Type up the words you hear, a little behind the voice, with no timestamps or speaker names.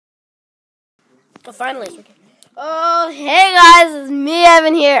Oh, finally. Oh, hey guys, it's me,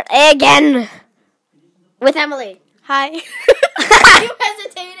 Evan here again with Emily. Hi. You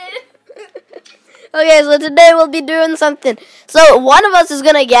hesitated. Okay, so today we'll be doing something. So one of us is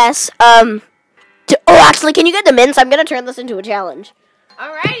gonna guess. Actually, can you get the mints? I'm gonna turn this into a challenge.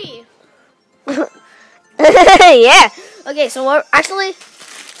 Alrighty. Yeah. Okay, so we're actually.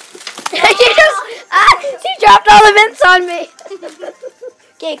 She dropped all the mints on me.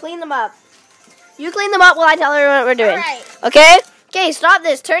 Okay, clean them up. You clean them up while I tell her what we're doing. Alright. Okay? Okay, stop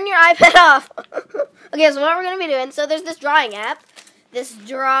this. Turn your iPad off. Okay, so what we're going to be doing, so there's this drawing app. This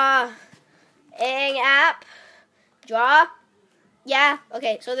drawing app. Draw. Yeah.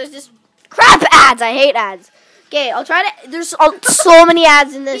 Okay, so there's this crap ads. I hate ads. Okay, I'll try to, there's so many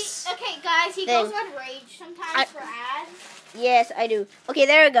ads in this. Okay, guys, he thing. goes on rage sometimes for ads. Yes, I do. Okay,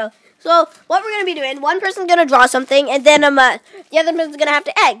 there we go. So, what we're going to be doing, one person's going to draw something, and then the other person's going to have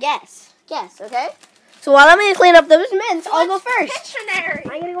to guess. Guess, okay? So while I'm going to clean up those mints, I'll go first. Pictionary.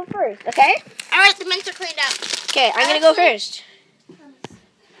 I'm going to go first, okay? Alright, the mints are cleaned up. Okay, I'm going to go first.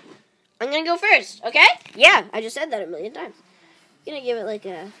 I'm going to go first, okay? Yeah, I just said that a million times. I'm going to give it like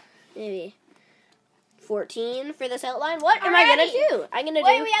a, maybe 14 for this outline. What am I going to do? I'm going to do...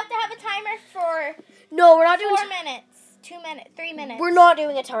 Wait, we have to have a timer for No, we're not doing... 4 minutes. 2 minutes. 3 minutes. We're not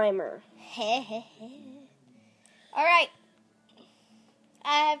doing a timer. Alright.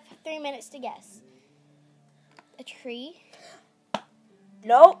 I have 3 minutes to guess. A tree.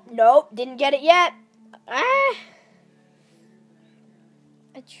 Nope, didn't get it yet. A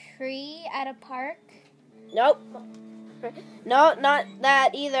tree at a park. Nope. No, not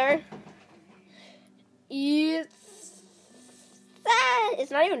that either. It's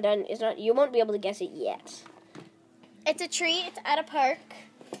not even done. It's not. You won't be able to guess it yet. It's a tree. It's at a park.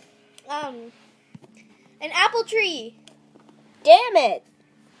 An apple tree. Damn it!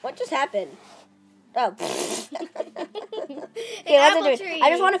 What just happened? Oh. Okay, apple tree. I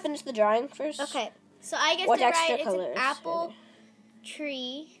just want to finish the drawing first. Okay, so I guessed What it extra right. It's colors an apple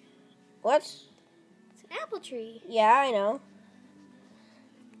tree. What? It's an apple tree. Yeah, I know.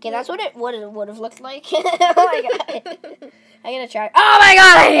 Okay, that's what it would have looked like. Oh my god! I'm gonna try. Oh my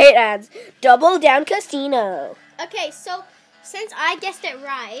god! I hate ads. Double Down Casino. Okay, so since I guessed it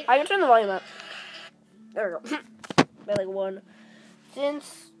right, I can turn the volume up. There we go. By like 1.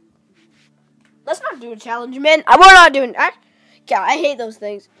 Let's not do a challenge, man. We're not doing that. God, I hate those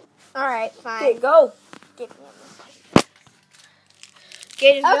things. all right, fine. Okay, go. Okay,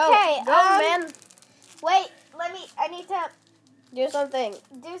 just Okay, go, man. Wait, I need to Do something.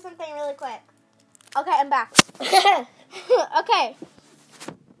 do something really quick. Okay, I'm back. Okay,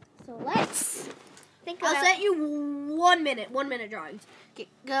 so let's think I'll about. set you 1 minute. 1 minute drawings. Okay,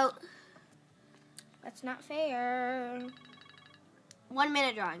 go. That's not fair. 1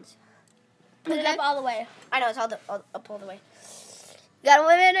 minute drawings. Put it up all the way. I know, it's all up all the way. Got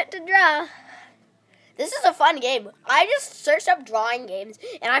 1 minute to draw. This is a fun game. I just searched up drawing games,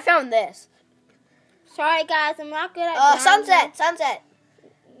 and I found this. Sorry, guys, I'm not good at drawing. Sunset.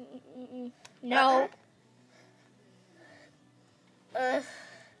 No.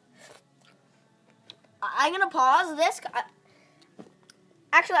 I'm going to pause this.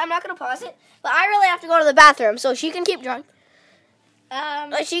 Actually, I'm not going to pause it, but I really have to go to the bathroom, so she can keep drawing.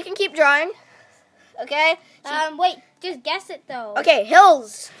 She can keep drawing. Okay? Wait, just guess it though. Okay,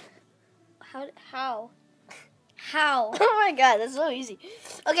 hills. How? Oh my god, that's so easy.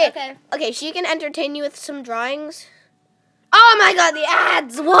 Okay, she can entertain you with some drawings. Oh my god, the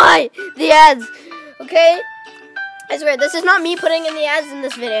ads! Why? The ads. Okay? I swear, this is not me putting in the ads in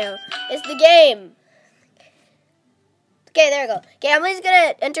this video. It's the game. Okay, there we go. Okay, Emily's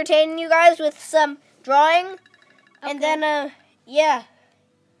gonna entertain you guys with some drawing. And then, yeah.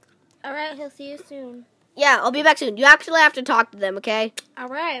 Alright, he'll see you soon. Yeah, I'll be back soon. You actually have to talk to them, okay?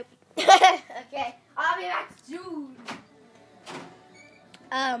 Alright. Okay, I'll be back soon.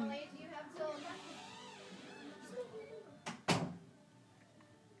 I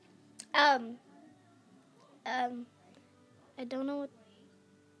don't know what.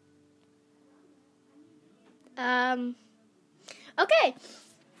 Okay.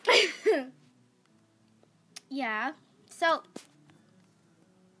 Yeah. So,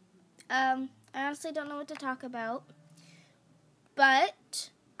 I honestly don't know what to talk about, but.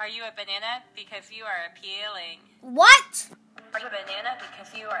 Are you a banana? Because you are appealing. What? Are you a banana?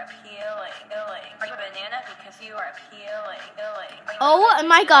 Because you are appealing. Are you a banana? Because you are appealing. Oh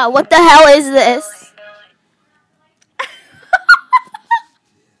my god, what the hell is this?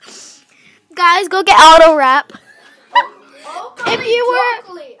 Guys, go get auto wrap. Oh, if you were...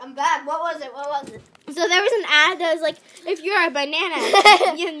 I'm back. What was it? So there was an ad that was like, if you're a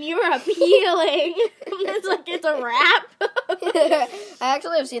banana, then you're appealing. It's like it's a rap. I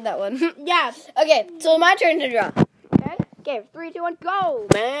actually have seen that one. Yeah. Okay, so my turn to draw. Okay, 3, 2, 1, go,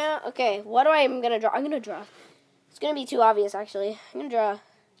 man. Okay, what am I gonna draw? I'm gonna draw. It's gonna be too obvious, actually. I'm gonna draw.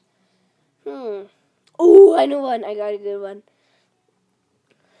 Oh, I know one. I got a good one.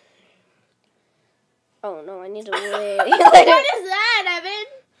 Oh no, I need to way. What is that, Evan?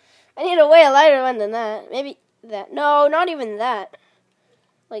 I need a way lighter one than that. Maybe that. No, not even that.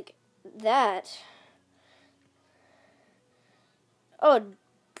 Like that. Oh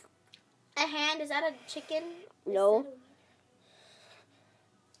A hand? Is that a chicken? no.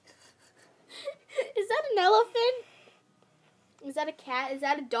 Is that an elephant? Is that a cat? Is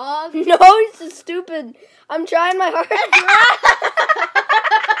that a dog? No, it's so stupid. I'm trying my hardest.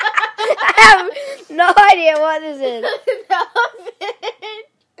 I have no idea what this is.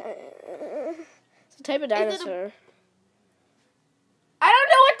 It's a type of dinosaur. I don't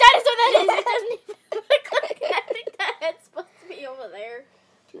know what dinosaur that is. It doesn't even look like it. I think that head's supposed to be over there.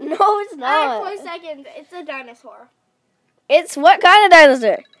 No, it's not. 4 seconds. It's a dinosaur. It's what kind of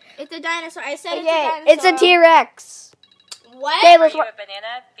dinosaur? It's a dinosaur. I said Okay, it's a dinosaur. it's a T-Rex. What? Okay, Are let's you a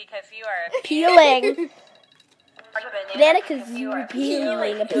banana because you are peeling. Are you a Banana, because cause you you are appealing. Are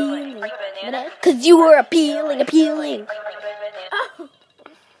you a banana? Cause you were appealing. Are you a banana? Oh.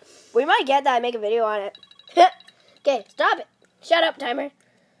 We might get that and make a video on it. Okay, stop it. Shut up, timer.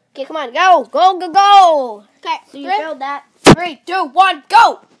 Okay, come on, go. Go, go, go. Okay, So you failed that. 3, 2, 1,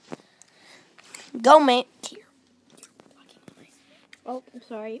 go. Go, mate. Oh, I'm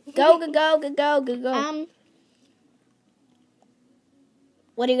sorry. Go, go, go, go, go, go, go.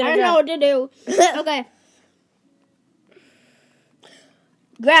 What are you I gonna don't know draw? what to do. Okay.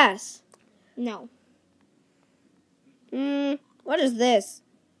 Grass. No. What is this?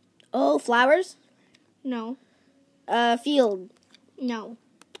 Oh, flowers? No. Field. No.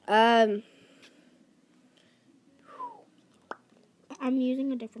 Um, I'm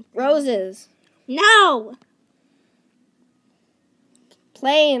using a different. roses. No.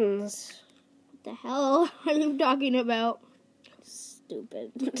 Planes. What the hell are you talking about?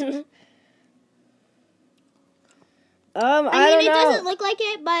 Stupid. I I don't mean, it know. doesn't look like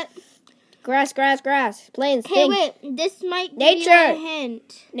it, but Grass, grass, grass. Planes. hey, things. wait. This might give you Nature. a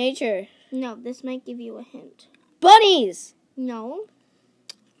hint. Nature. No, this might give you a hint. Bunnies. No.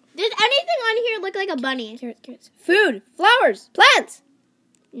 Does anything on here look like a bunny? Food. Flowers. Plants.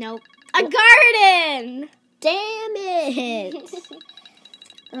 Nope. A garden. Damn it.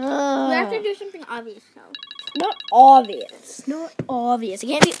 We have to do something obvious now. Not obvious. Not obvious. It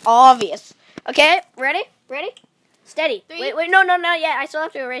can't be obvious. Okay, ready? Ready? Steady. 3. Wait, no, not yet. I still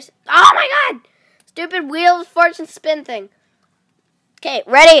have to erase it. Oh my god! Stupid wheel, fortune spin thing. Okay,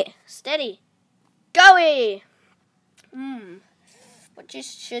 ready? Steady. Go-y! What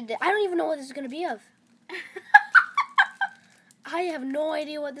just should... I don't even know what this is going to be of. I have no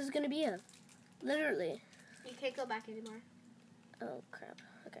idea what this is going to be of. Literally. You can't go back anymore. Oh, crap.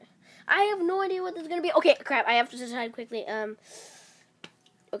 Okay. I have no idea what this is going to be. Okay, crap. I have to decide quickly.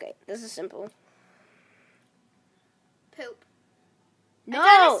 Okay, this is simple. Poop. No! A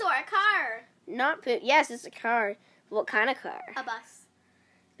dinosaur. A car. Not poop. Yes, it's a car. What kind of car? A bus.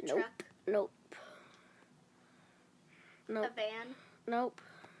 A Nope. truck. Nope. Nope. A van. Nope.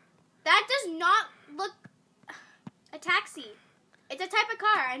 That does not look a taxi. It's a type of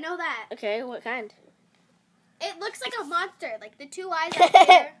car. I know that. Okay, what kind? It looks like a monster. Like the 2 eyes up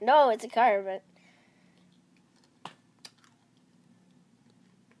there. No, it's a car, but...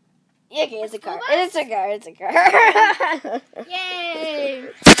 Yeah, okay, it's a car. School bus? It's a car. It's a car. Yay!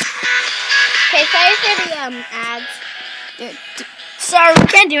 Okay, sorry for the ads. Sorry, we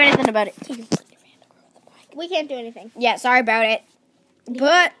can't do anything about it. We can't do anything. Yeah, sorry about it.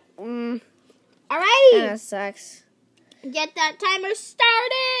 But, Alright. kinda sucks. Get that timer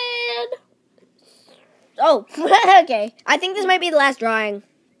started. Oh, okay. I think this might be the last drawing.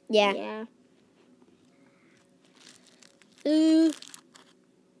 Yeah. Yeah. Ooh.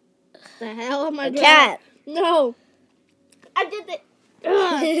 The hell am I A doing? cat. No. I did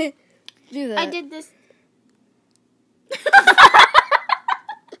it. Do that. I did this.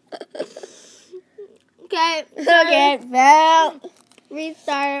 Okay. Okay, well,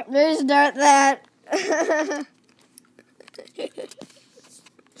 Restart. restart that.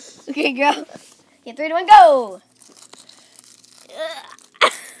 Okay, go. Okay, 3, 2, 1, go.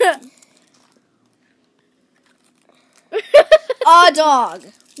 A dog.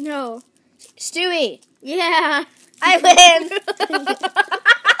 No. Stewie. Yeah. I win.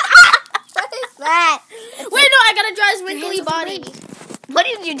 What is that? Wait, no, I gotta draw his wiggly body. What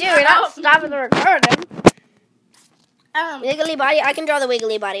did you do? You're not stopping the recording. Wiggly body. I can draw the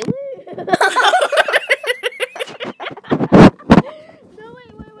wiggly body. No,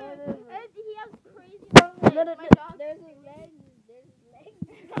 wait. He has crazy long legs. My dog. There's his legs.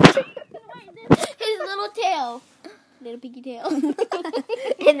 His little tail. Little piggy tail.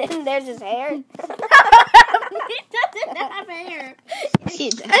 And then there's his hair. He doesn't have hair. He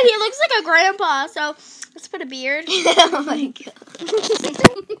does. And he looks like a grandpa, so let's put a beard. Oh my god.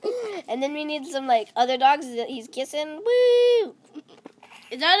 And then we need some like other dogs that he's kissing. Woo!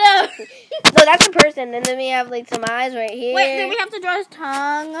 Is that No, that's a person. And then we have like some eyes right here. Wait, then we have to draw his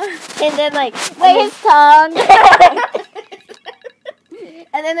tongue. And then like His tongue.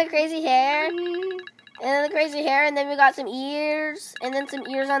 and then the crazy hair. And then the crazy hair, and then we got some ears, and then some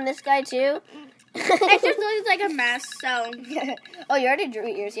ears on this guy too. It just looks like a mess, so. Oh, you already drew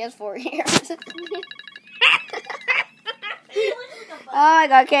ears. He has 4 ears. Oh my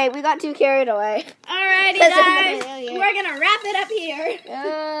god, okay, we got too carried away. Alrighty, That's guys. another alien. We're gonna wrap it up here.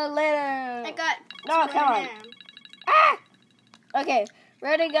 Later. I got. No, come on. Ah! Okay,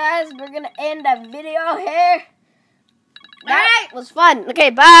 ready, guys? We're gonna end the video here. That was fun.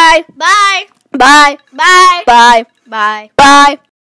 Okay, bye. Bye. Bye. Bye. Bye. Bye. Bye.